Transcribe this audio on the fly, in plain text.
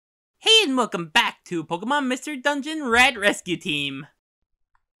and welcome back to Pokemon Mystery Dungeon Red Rescue Team.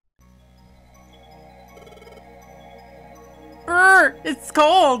 Brr, it's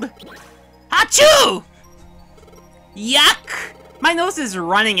cold. Achoo! Yuck! My nose is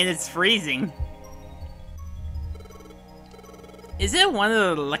running and it's freezing. Is it one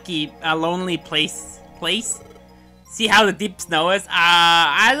of the lucky, lonely place? See how the deep snow is?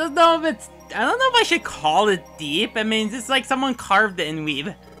 I don't know if I should call it deep. I mean, it's like someone carved it in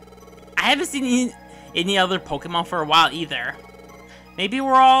Weeb. I haven't seen any other Pokemon for a while either. Maybe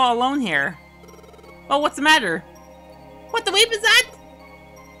we're all alone here. Oh, what's the matter? What the Weeb is that?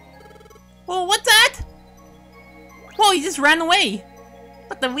 Well, what's that? Whoa, he just ran away.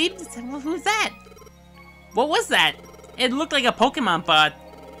 What the Weeb? Who's that? What was that? It looked like a Pokemon, but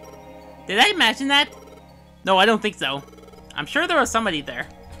did I imagine that? No, I don't think so. I'm sure there was somebody there.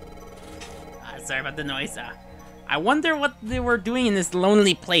 Sorry about the noise. I wonder what they were doing in this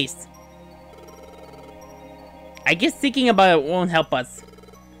lonely place. I guess thinking about it won't help us.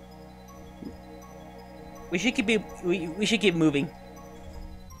 We should keep moving.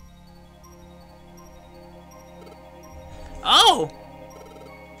 Oh!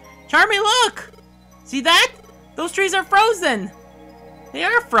 Charmy, look! See that? Those trees are frozen! They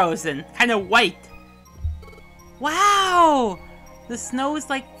are frozen. Kind of white. Wow! The snow is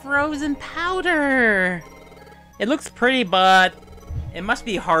like frozen powder! It looks pretty, but it must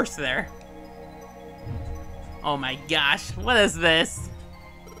be harsh there. Oh my gosh, what is this?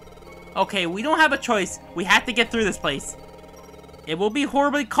 Okay, we don't have a choice. We have to get through this place. It will be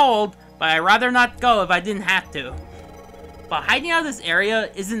horribly cold, but I'd rather not go if I didn't have to. But hiding out of this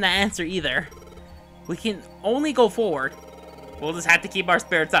area isn't the answer either. We can only go forward. We'll just have to keep our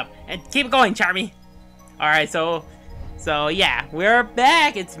spirits up. And keep going, Charmy! Alright, so yeah, we're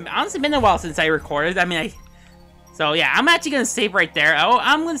back. It's honestly been a while since I recorded. I mean, so yeah, I'm actually gonna save right there. Oh,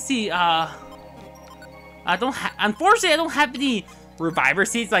 I'm gonna see, unfortunately, I don't have any reviver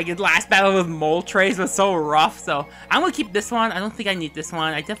seeds. Like, the last battle with Mole Trays was so rough, so I'm gonna keep this one. I don't think I need this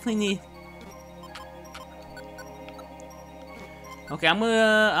one. I definitely need... Okay, I'm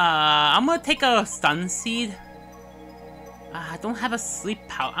gonna take a stun seed. I don't have a sleep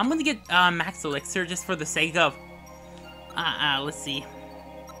pouch. I'm gonna get max elixir just for the sake of... let's see.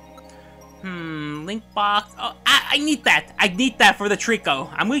 Link box. Oh, I need that. I need that for the Trico.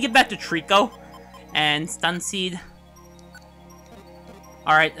 I'm gonna give that to Trico. And stun seed.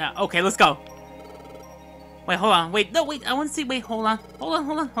 Alright, okay, let's go. Wait, hold on. Wait, no, wait, I want to see. Wait, hold on.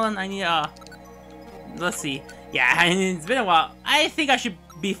 Hold on. I need, let's see. Yeah, I mean, it's been a while. I think I should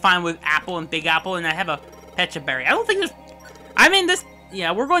be fine with Apple and Big Apple, and I have a Pecha Berry. I don't think there's... I mean,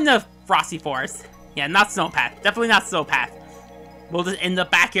 yeah, we're going to Frosty Forest. Yeah, not Snowpath. Definitely not Snowpath. We'll just end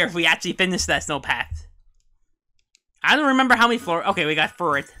up back here if we actually finish that Snowpath. I don't remember how many floors... Okay, we got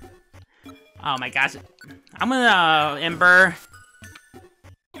Furret. Oh my gosh. I'm gonna, Ember.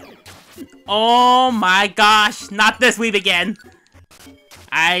 Oh my gosh. Not this weave again.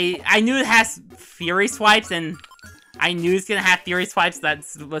 I knew it has Fury Swipes, and I knew it's gonna have Fury Swipes. That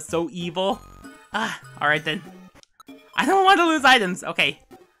was so evil. Alright then. I don't want to lose items. Okay.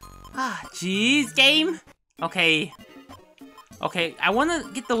 Jeez, game. Okay. Okay, I want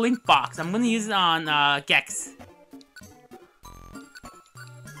to get the link box. I'm gonna use it on Gex.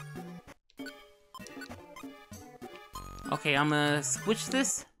 Okay, I'm gonna switch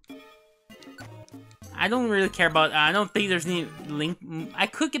this. I don't really care about... I don't think there's any link... I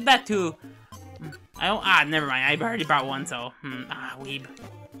could get that to... I don't... never mind. I already brought one, so... weeb.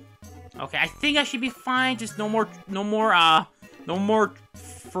 Okay, I think I should be fine. Just no more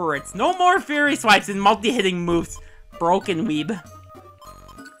Furrets. No more Fury Swipes and multi-hitting moves. Broken weeb.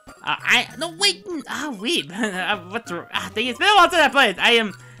 No, wait! weeb. What's... dang, it's been a while since I played. I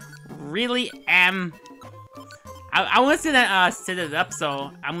was gonna set it up,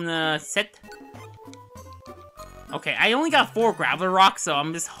 so I'm gonna set... Okay, I only got 4 Graveler Rocks, so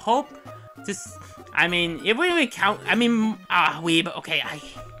I'm just I mean, if we even count... I mean, weeb. Okay,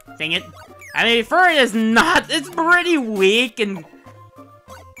 dang it. I mean, Furry is not... It's pretty weak, and...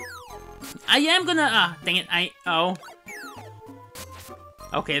 I am gonna... dang it, oh.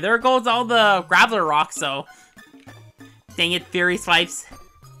 Okay, there goes all the Graveler Rocks, so... Dang it, Fury Swipes.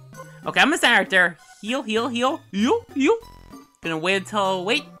 Okay, I'm gonna stand right there. Heal. Gonna wait until...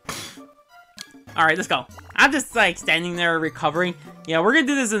 Wait. Alright, let's go. I'm just, like, standing there recovering. Yeah, we're gonna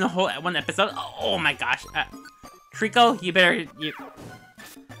do this in a whole one episode. Oh my gosh. Trico, you better...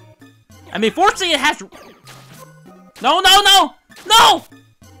 I mean, fortunately it has... No!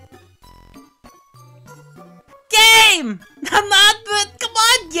 Game! I'm not... Come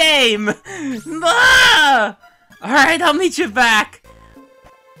on, game! Alright, I'll meet you back.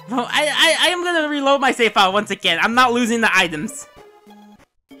 Well, I am gonna reload my save file once again. I'm not losing the items.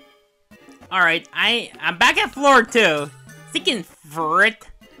 Alright, I'm back at floor 2. Stinking Frit.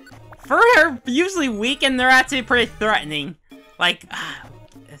 Fur are usually weak and they're actually pretty threatening. Like,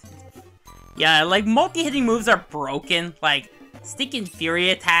 yeah, like multi-hitting moves are broken. Like, Stinking Fury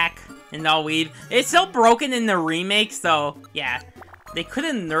attack and all weed. It's still broken in the remake, so yeah. They could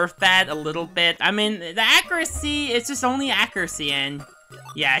have nerfed that a little bit. I mean, the accuracy, it's just only accuracy, and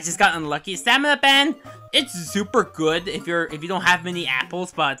yeah, I just got unlucky. Stamina Band, it's super good if you don't have many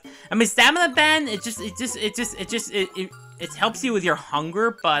apples, but I mean, Stamina Band, it helps you with your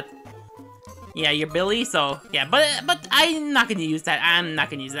hunger, but yeah, your Billy. So yeah, but I'm not gonna use that. I'm not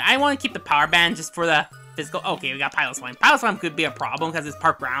gonna use it. I want to keep the Power Band just for the physical. Okay, we got Piloswine. Piloswine could be a problem because it's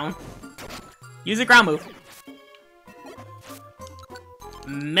part ground. Use a ground move.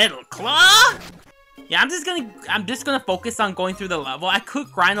 Metal Claw? Yeah, I'm just gonna focus on going through the level. I could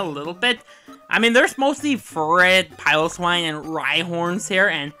grind a little bit. I mean, there's mostly Fred, Piloswine, and Rhyhorns here,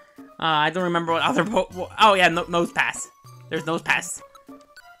 and I don't remember what other oh yeah, Nose Pass. There's Nose Pass.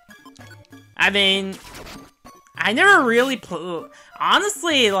 I mean, I never really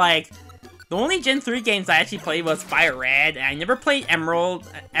honestly, like, the only Gen 3 games I actually played was Fire Red, and I never played Emerald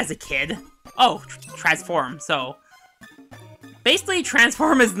as a kid. Oh, Transform, so basically,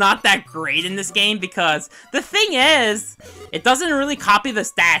 Transform is not that great in this game because the thing is, it doesn't really copy the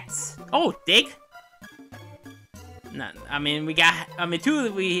stats. Oh, Dig? No, I mean,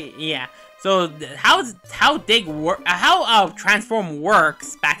 yeah. So how Dig work? How Transform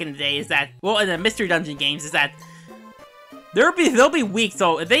works back in the day is that, well, in the Mystery Dungeon games is that they'll be weak.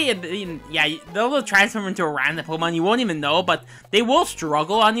 So they'll transform into a random Pokemon. You won't even know, but they will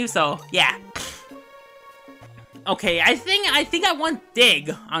struggle on you. So yeah. Okay, I think I want Dig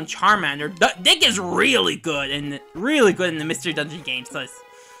on Charmander. Dig is really good in the Mystery Dungeon games.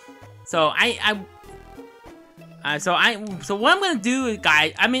 So what I'm gonna do,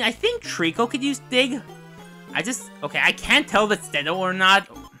 guys. I mean, I think Trico could use Dig. I can't tell if it's Ditto or not.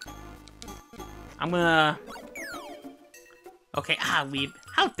 I'm gonna. Okay, Weeb.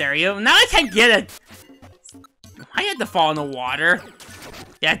 How dare you? Now I can't get it. I had to fall in the water.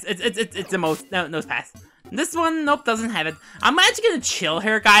 Yeah, it's the most Nose Pass. This one, nope, doesn't have it. I'm actually gonna chill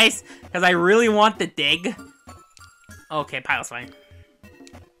here, guys, because I really want the Dig. Okay, Piloswine.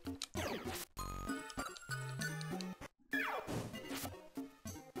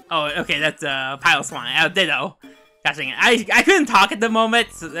 Oh, okay, that's Piloswine. Ditto. Gosh dang it. I couldn't talk at the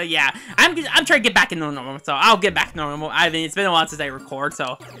moment, so yeah. I'm trying to get back into normal, so I'll get back to normal. I mean, it's been a while since I record,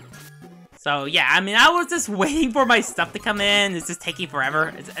 so yeah. I mean, I was just waiting for my stuff to come in. It's just taking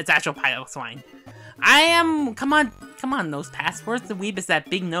forever. It's actual Piloswine. Come on, Nose Pass. Where's the Weebus, that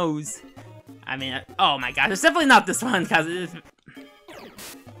big nose? I mean, oh my god, it's definitely not this one, because it's...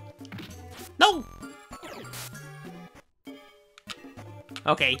 No!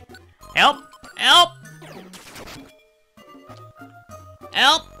 Okay. Help! Help!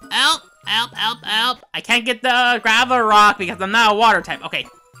 Help! Help! Help! Help! Help! I can't get the gravel rock because I'm not a water type. Okay.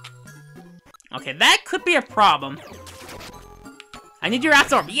 Okay, that could be a problem. I need your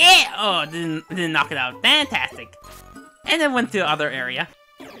absorb. Yeah! Oh, didn't knock it out. Fantastic. And then went to the other area.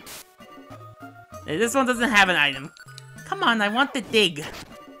 This one doesn't have an item. Come on, I want the Dig.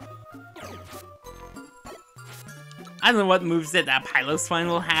 I don't know what moves that Piloswine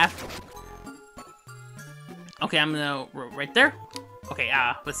will have. Okay, I'm gonna right there. Okay,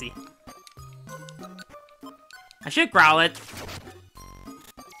 let's see. I should growl it.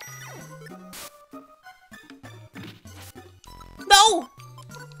 No!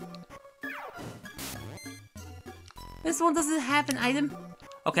 This one doesn't have an item.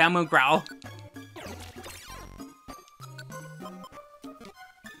 Okay, I'm gonna growl.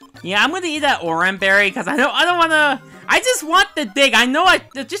 Yeah, I'm gonna eat that Oran berry because I don't wanna. I just want the Dig. I know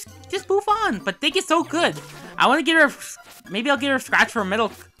just move on. But Dig is so good. I want to get her. Maybe I'll get her scratch for a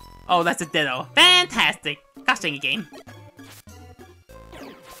middle. Oh, that's a Ditto. Fantastic. Gosh dang it, game.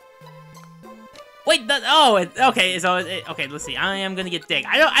 Wait, okay. So, okay. Let's see. I am gonna get Dig.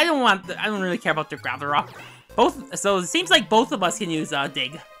 I don't really care about the Gravel Rock. So it seems like both of us can use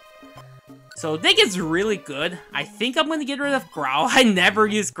Dig. So Dig is really good. I think I'm gonna get rid of Growl. I never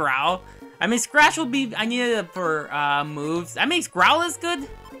use Growl. I mean, Scratch will be. I need it for moves. I mean, Growl is good.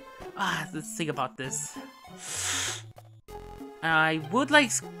 Let's think about this. I would like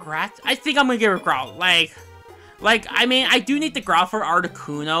Scratch. I think I'm gonna give her Growl. Like, I mean, I do need the Growl for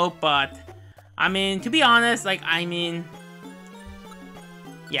Articuno, but I mean, to be honest,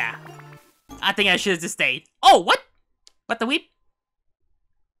 yeah. I think I should have just stayed. Oh, what? What the weep?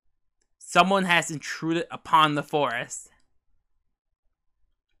 Someone has intruded upon the forest.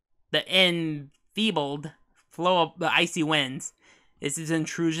 the enfeebled flow of the icy winds. Is this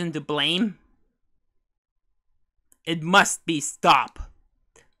intrusion to blame? It must be stopped.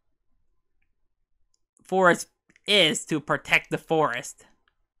 Forest is to protect the forest.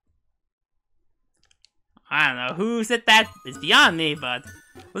 I don't know who said that. It's beyond me, but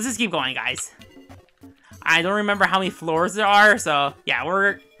let's just keep going, guys. I don't remember how many floors there are, so yeah,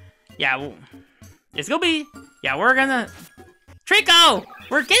 it's gonna be, we're gonna, Trico,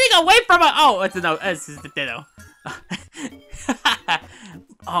 we're getting away from it. Oh, it's the Ditto.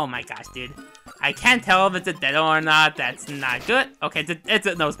 Oh my gosh, dude. I can't tell if it's a Ditto or not. That's not good. Okay, it's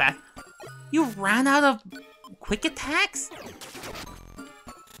a nose path. You ran out of quick attacks?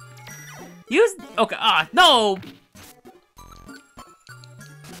 Use, okay, no!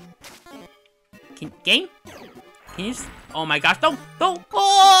 Game? Can you oh my gosh, don't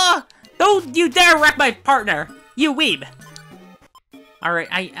you dare wreck my partner! You weeb! Alright,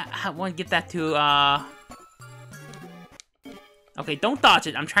 I want to give that to, okay, don't dodge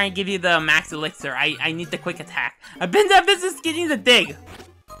it. I'm trying to give you the max elixir. I need the quick attack. I've been to business getting the dig!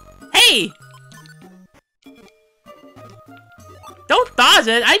 Hey! Don't dodge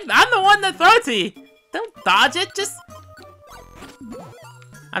it! I'm the one that throws it! Don't dodge it, just...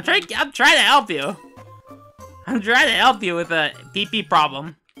 I'm trying to help you. I'm trying to help you with a PP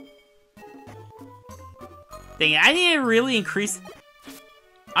problem. Dang it, I need to really increase...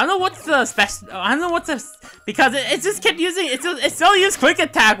 I don't know what's the special... I don't know what's the... Because it just kept using... It still used quick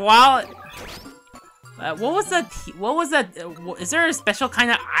attack while... what was that... What was that... Is there a special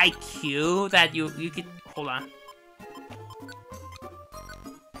kind of IQ that you could... Hold on.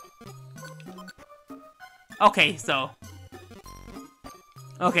 Okay, so...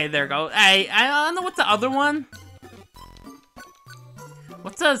 Okay, there we go. I don't know what's the other one.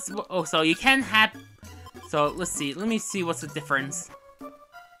 What's the... Oh, so you can have... So, let's see. Let me see what's the difference.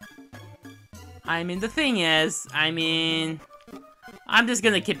 I mean, the thing is... I mean... I'm just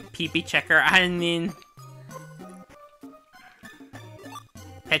gonna keep PP checker. I mean...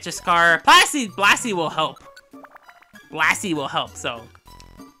 Petriskar. Blasty will help. Blasty will help, so...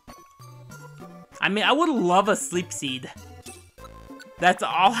 I mean, I would love a Sleep Seed. That's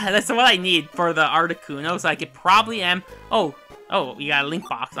all. That's what I need for the Articuno, so I could probably Oh, you got a link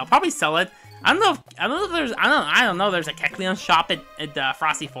box. I'll probably sell it. I don't know if there's. I don't know. There's a Kecleon shop at the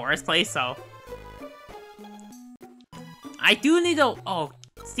Frosty Forest place, so I do need a. Oh,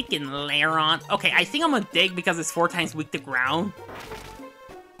 stinking Lairon. Okay, I think I'm gonna dig because it's 4 times weak to ground.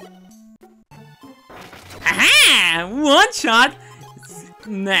 Aha! One shot.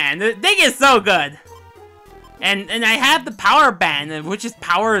 Man, the dig is so good. And I have the power band, which is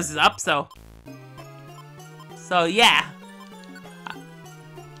powers up, so yeah.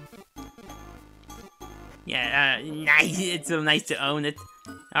 Yeah, nice. It's so nice to own it.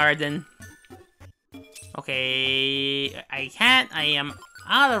 Alright then. Okay, I can't. I am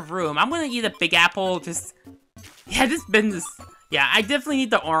out of room. I'm gonna eat a big apple. Just yeah, I definitely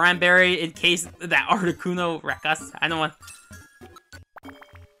need the Oran Berry in case that Articuno wreck us. I don't want.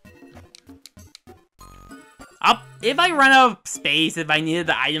 If I run out of space, if I needed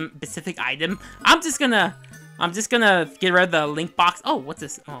the specific item, I'm just gonna get rid of the link box. Oh, what's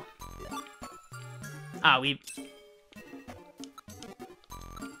this? Oh.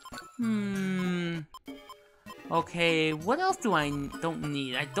 Okay, what else do I don't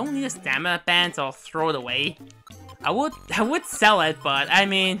need? I don't need a stamina band, so I'll throw it away. I would sell it, but I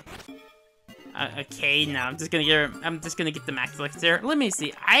mean, okay, no, I'm just gonna get the max elixir. Let me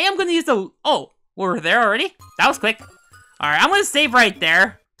see. I am gonna use the. Oh. We're there already? That was quick. Alright, I'm gonna save right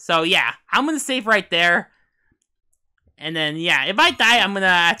there. So, yeah. I'm gonna save right there. And then, yeah. If I die, I'm gonna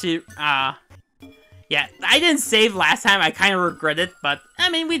actually, yeah. I didn't save last time. I kind of regret it. But, I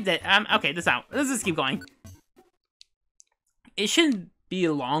mean, we did. Okay, let's just keep going. It shouldn't be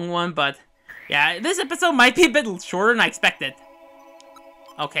a long one, but... Yeah, this episode might be a bit shorter than I expected.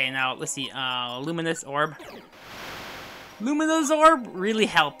 Okay, now, let's see. Luminous Orb. Luminous Orb really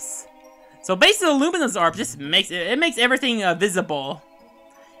helps. So basically, the Luminous Orb just makes everything visible,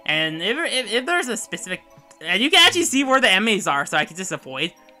 and if there's a specific, and you can actually see where the enemies are, so I can just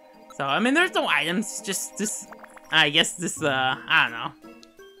avoid. So I mean, there's no items, just I guess this I don't know.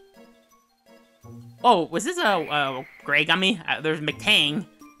 Oh, was this a gray gummy? There's McTang.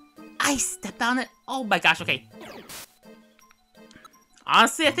 I stepped on it. Oh my gosh. Okay.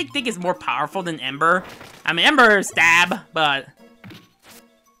 Honestly, I think Dig is more powerful than Ember. I mean, Ember is stab, but.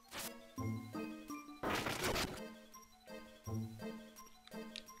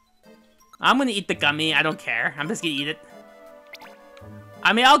 I'm gonna eat the gummy. I don't care. I'm just gonna eat it.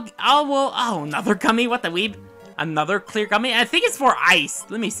 I mean, oh, another gummy? What the weeb? another clear gummy. I think it's for ice.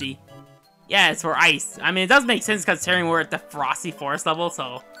 Let me see. Yeah, it's for ice. I mean, it does make sense considering we're at the Frosty Forest level,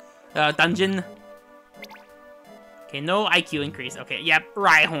 so... dungeon. Okay, no IQ increase. Okay, yep,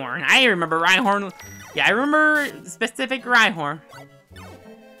 Rhyhorn. I remember Rhyhorn. Yeah, I remember specific Rhyhorn.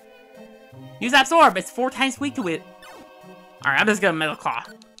 Use Absorb. It's 4 times weak to it. Alright, I'm just gonna Metal Claw.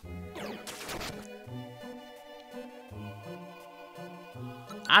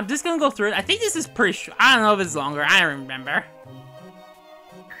 I'm just gonna go through it. I think this is pretty short. I don't know if it's longer. I don't remember.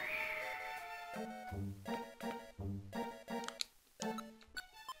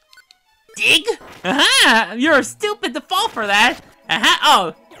 Dig? Aha! You're stupid to fall for that. Aha!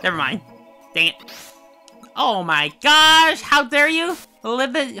 Oh, never mind. Dang it. Oh my gosh! How dare you?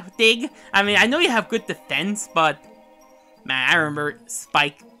 Live it, Dig. I mean, I know you have good defense, but man, I remember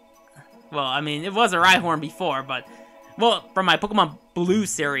Spike. Well, I mean, it was a Rhyhorn before, but well, from my Pokemon Blue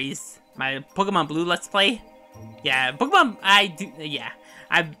series, my Pokemon Blue Let's Play. Yeah, Pokemon. I do. Yeah,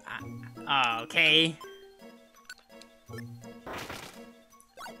 okay.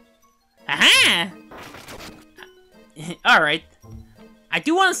 Aha! Alright. I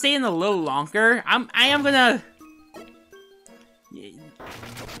do want to stay in a little longer. I am gonna...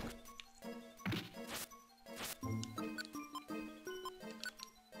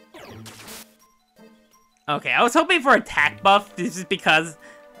 Okay, I was hoping for attack buff, just because...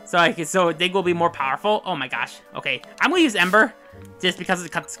 So Dig will be more powerful. Oh my gosh. Okay, I'm gonna use Ember, just because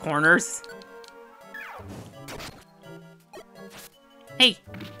it cuts corners. Hey!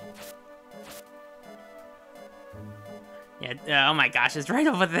 Yeah, oh my gosh, it's right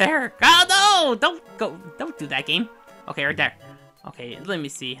over there. Oh no! Don't do that, game. Okay, right there. Okay, let me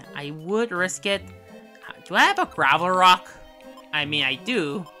see. I would risk it. Do I have a gravel rock? I mean, I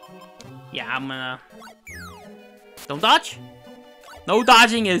do. Yeah, I'm gonna... Don't dodge. No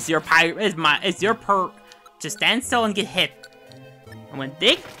dodging is your perk. Just stand still and get hit. I'm gonna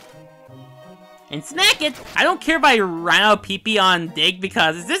Dig. And smack it! I don't care if I ran out PP on Dig,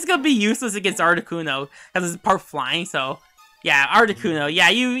 because this is gonna be useless against Articuno, because it's part flying, so... Yeah, Articuno. Yeah,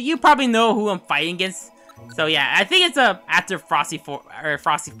 you probably know who I'm fighting against. So yeah, I think it's after Frosty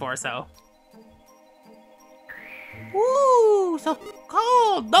 4, so... Woo! So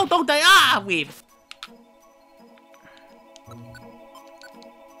cold! No, don't die! Ah! Weave!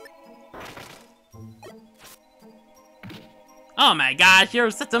 Oh my gosh,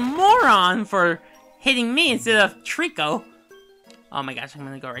 you're such a moron for hitting me instead of Trico. Oh my gosh, I'm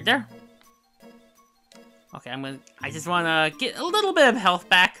gonna go right there. Okay, I just wanna get a little bit of health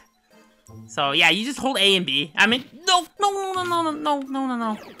back. So yeah, you just hold A and B. I mean, no.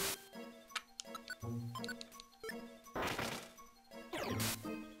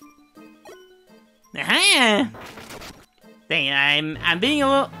 Aha! Dang it, I'm being a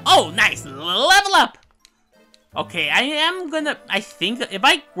little... Oh, nice! Level up! Okay, I think if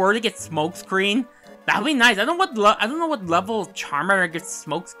I were to get Smokescreen, that would be nice. I don't know what level Charmander gets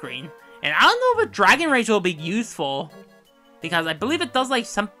Smokescreen. And I don't know if a Dragon Rage will be useful, because I believe it does like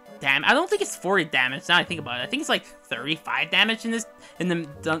some damage. I don't think it's 40 damage now I think about it. I think it's like 35 damage in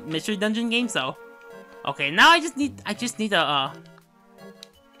the Mystery Dungeon game, so... Okay, now I just need to,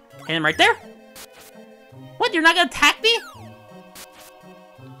 hit him right there? What, you're not gonna attack me?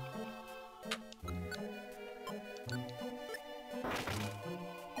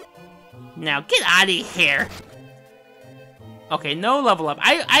 Now get out of here. Okay, no level up.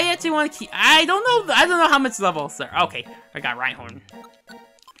 I actually want to keep... I don't know how much level, sir. Okay, I got Rhyhorn.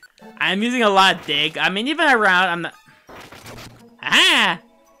 I'm using a lot of Dig. I mean, even around, I'm not... Ah!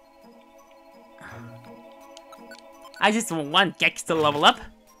 I just want Gex to level up.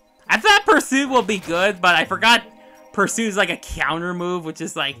 I thought Pursuit will be good, but I forgot Pursuit is like a counter move, which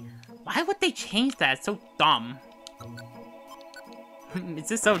is like... Why would they change that? It's so dumb. It's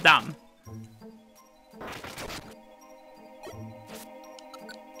just so dumb.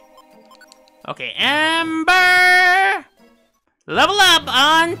 Okay, Ember! Level up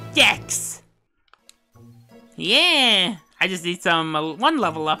on Dex! Yeah! I just need some, one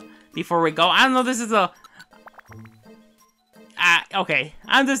level up before we go. I don't know, this is a... okay.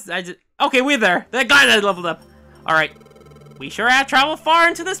 Okay, we're there. That guy that leveled up. Alright. We sure have traveled far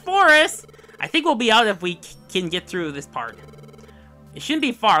into this forest. I think we'll be out if we can get through this part. It shouldn't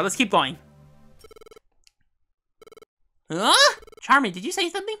be far. Let's keep going. Huh? Charmy, did you say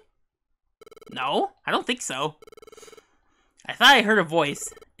something? No, I don't think so. I thought I heard a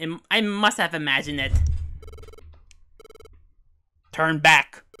voice. I must have imagined it. Turn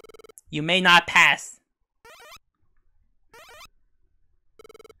back. You may not pass.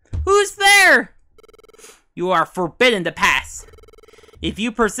 Who's there? You are forbidden to pass. If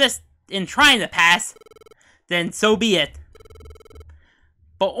you persist in trying to pass, then so be it.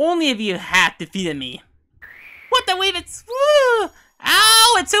 But only if you have defeated me. What the weave? It's woo!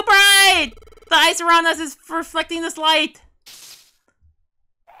 Ow! It's super bright! The ice around us is reflecting this light.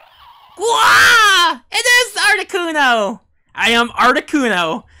 Wah! It is Articuno! I am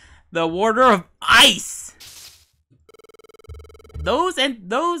Articuno, the warder of ice. Those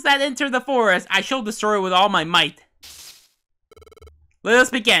that enter the forest, I shall destroy with all my might. Let us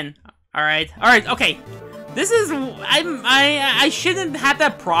begin. All right, okay. This is I shouldn't have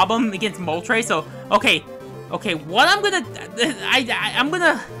that problem against Moltres. So okay, what I'm gonna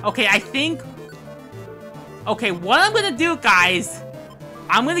what I'm gonna do, guys.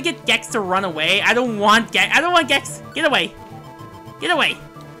 I'm gonna get Gex to run away. I don't want Gex. Get away. Get away.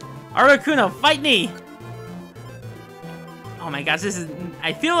 Articuno, fight me. Oh my gosh, this is...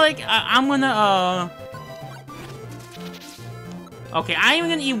 I feel like I'm gonna, okay, I'm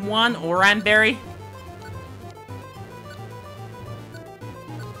gonna eat one Oran Berry.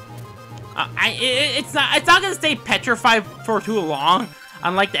 It's not gonna stay petrified for too long,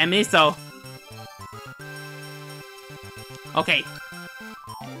 unlike the enemy, so... Okay.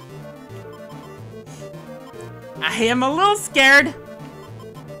 I am a little scared,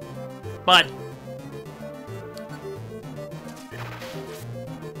 but...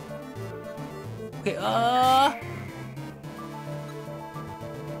 Okay,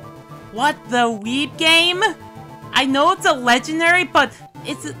 what, the Weeb game? I know it's a legendary, but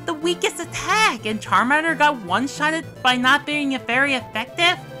it's the weakest attack, and Charmander got one-shotted by not being very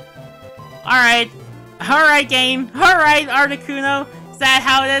effective? Alright, game, alright, Articuno, is that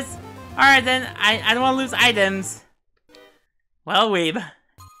how it is? Alright then, I don't want to lose items. Well, Weeb.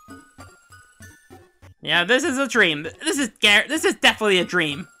 Yeah, this is a dream. This is definitely a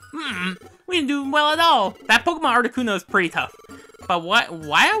dream. We didn't do well at all. That Pokemon Articuno is pretty tough. But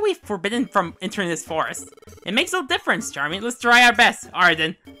why are we forbidden from entering this forest? It makes no difference, Charmy. Let's try our best. Alright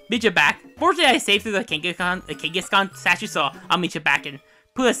then, meet you back. Fortunately, I saved through the Kangaskhan statue, so I'll meet you back and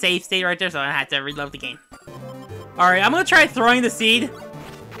put a save state right there so I don't have to reload the game. Alright, I'm gonna try throwing the seed.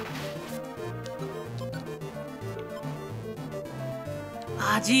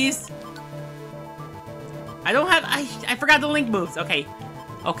 Ah, jeez. I don't have... I forgot the link moves. Okay,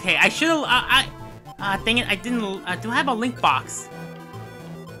 I should've... dang it, I didn't... do I have a link box?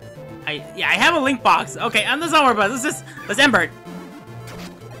 Yeah, I have a link box. Okay, let's not worry about it. Let's Ember it.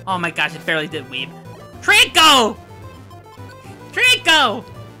 Oh my gosh, it barely did Weeb. Trico!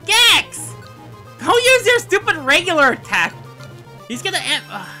 Gex! Go use your stupid regular attack! He's gonna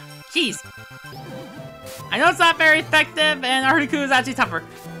jeez. I know it's not very effective, and Articuno is actually tougher.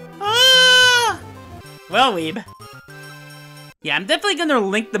 Well, Weeb. Yeah, I'm definitely gonna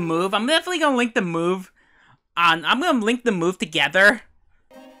link the move. I'm gonna link the move together.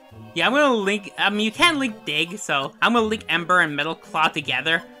 Yeah, I'm gonna link... I mean, you can't link Dig, so I'm gonna link Ember and Metal Claw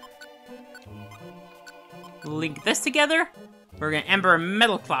together. Link this together. We're gonna Ember and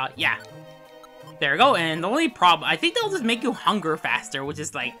Metal Claw. Yeah. There we go, and the only problem... I think they'll just make you hunger faster, which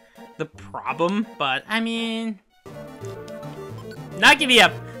is, like, the problem. But, I mean... Not give you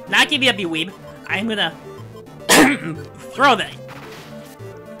up. Not give you up, you weeb. I'm gonna... throw that.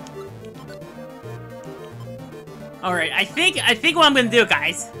 Alright, I think what I'm gonna do,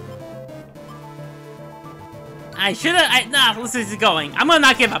 guys... I should've... Nah, let's just keep going. I'm gonna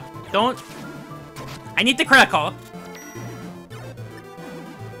not give up. Don't... I need the critical.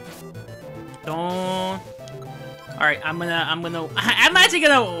 Don't... Alright, I'm actually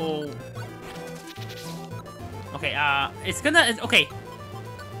gonna... Oh. Okay, it's gonna... Okay.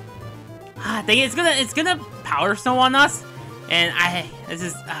 Dang it, it's gonna Powder Snow on us. And this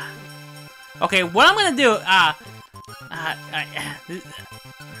is... Okay, what I'm gonna do...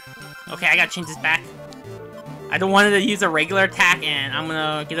 okay, I gotta change this back. I don't want it to use a regular attack, and I'm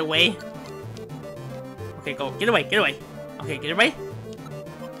gonna get away. Okay, go. Get away, get away. Okay, get away.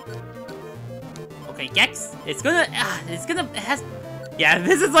 Okay, Gex. It has... Yeah,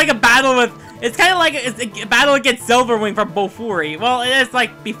 this is like a battle with... It's kind of like a battle against Silverwing from Bofuri. Well, it is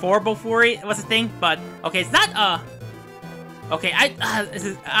like before Bofuri was a thing, but... Okay, it's not, Okay,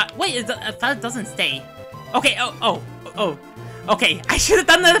 wait, I thought it doesn't stay. Okay, oh. Okay, I should have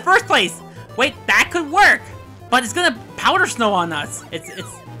done that in the first place. Wait, that could work. But it's gonna Powder Snow on us. It's...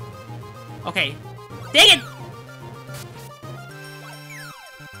 Okay. Dang it!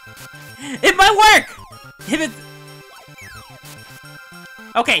 It might work! If it's...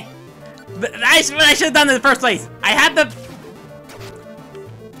 Okay. But I should have done it in the first place. I had the...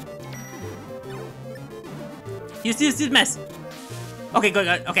 Use mess. Okay, good.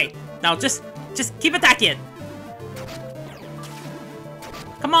 Okay. Now just keep attacking it.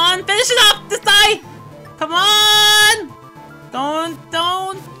 Come on, finish it up! Just die! Come on! Don't.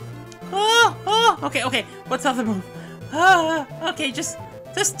 Oh. Okay. What's the other move? Okay, just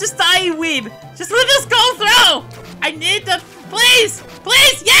die, Weeb. Just let us go through. I need to, please,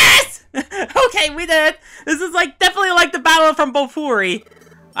 yes. Okay, we did it. This is like definitely like the battle from Bofuri.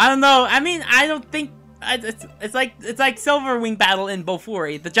 I don't know. I mean, I don't think it's like Silverwing battle in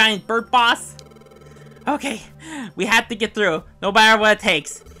Bofuri, the giant bird boss. Okay, we have to get through, no matter what it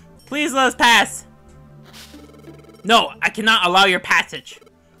takes. Please let us pass. No, I cannot allow your passage.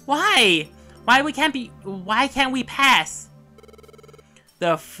 Why? Why can't we pass?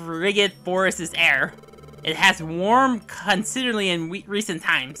 The frigid forest is air. It has warmed considerably in recent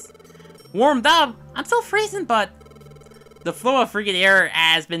times. Warmed up? I'm still freezing, but the flow of frigid air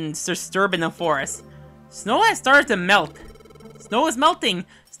has been disturbed in the forest. Snow has started to melt. Snow is melting.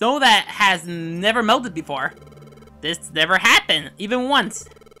 Snow that has never melted before. This never happened, even once.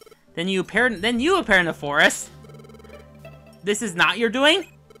 Then you appear in the forest. This is not your doing?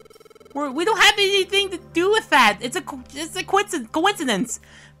 We don't have anything to do with that. It's a coincidence.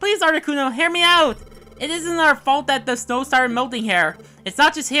 Please, Articuno, hear me out. It isn't our fault that the snow started melting here. It's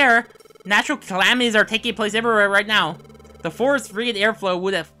not just here. Natural calamities are taking place everywhere right now. The forest frigid airflow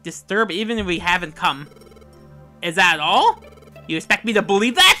would have disturbed even if we haven't come. Is that all? You expect me to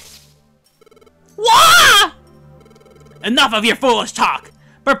believe that? Wah! Enough of your foolish talk.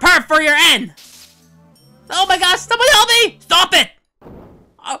 Prepare for your end. Oh my gosh, someone help me! Stop it!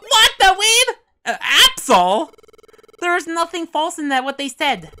 What the weeb? Absol? There is nothing false in that what they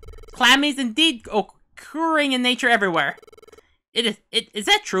said. Calamities indeed occurring in nature everywhere. Is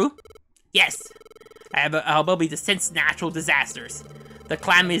that true? Yes. How about the sense natural disasters? The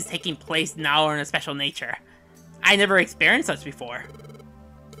calamities taking place now are in a special nature. I never experienced such before.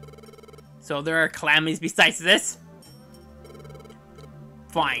 So there are calamities besides this?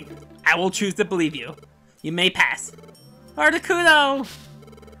 Fine. I will choose to believe you. You may pass. Articuno!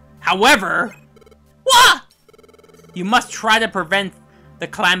 However... What? You must try to prevent the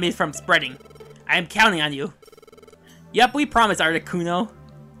calamities from spreading. I am counting on you. Yep, we promise, Articuno.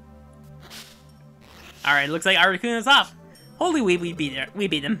 Alright, looks like Articuno's off. Holy we beat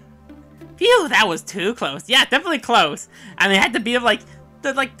him. Phew, that was too close. Yeah, definitely close. I mean, I had to beat him like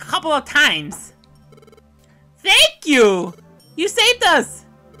a couple of times. Thank you! You saved us!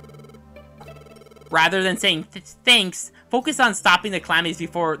 Rather than saying thanks, focus on stopping the calamities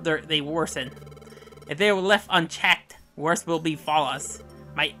before they worsen. If they were left unchecked, worse will befall us.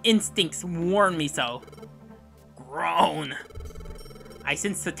 My instincts warn me so. Groan. I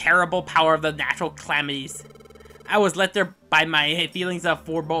sense the terrible power of the natural calamities. I was led there by my feelings of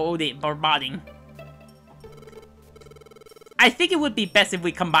foreboding. I think it would be best if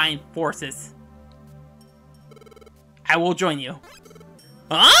we combine forces. I will join you.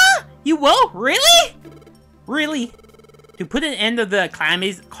 Huh? You will? Really? Really? To put an end to the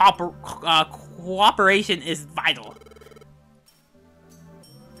calamities, cooperation is vital.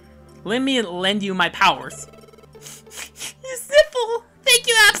 Let me lend you my powers. You simple! Thank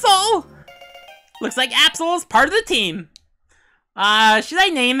you, Absol! Looks like Absol is part of the team. Should I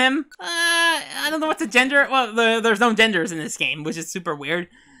name him? I don't know what's the gender. Well, there's no genders in this game, which is super weird.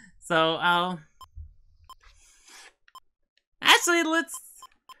 So, actually, let's...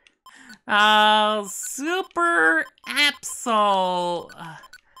 Super Absol.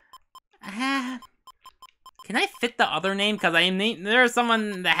 Can I fit the other name? Because there's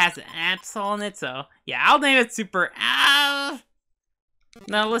someone that has Absol in it, so... Yeah, I'll name it Super...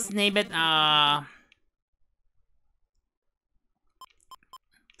 No, let's name it, I'm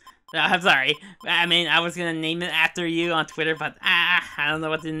sorry. I mean, I was gonna name it after you on Twitter, but I don't know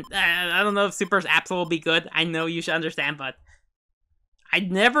what to... I don't know if Super Absol will be good. I know you should understand, but... I'd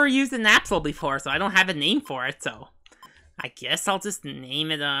never used an Absol before, so I don't have a name for it, so... I guess I'll just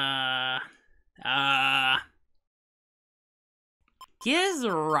name it, Giz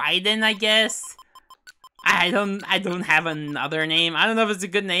Raiden, I guess? I don't have another name. I don't know if it's a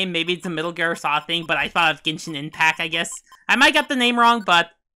good name. Maybe it's a Metal Gear Solid thing, but I thought of Genshin Impact, I guess. I might get the name wrong,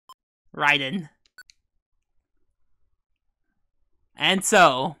 but... Raiden. And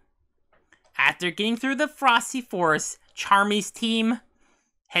so... After getting through the Frosty Forest, Charmy's team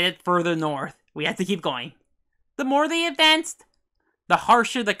headed further north. We had to keep going. The more they advanced, the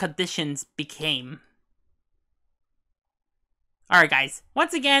harsher the conditions became. Alright guys,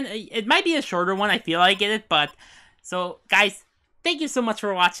 once again, it might be a shorter one, I feel like it, but... So, guys, thank you so much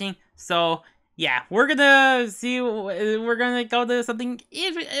for watching. So, yeah, we're gonna go to something...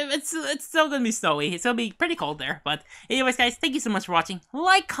 It's still gonna be snowy, it's gonna be pretty cold there, but... Anyways guys, thank you so much for watching.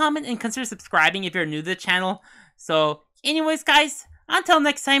 Like, comment, and consider subscribing if you're new to the channel. So, anyways guys, until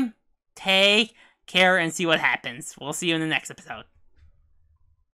next time, take care and see what happens. We'll see you in the next episode.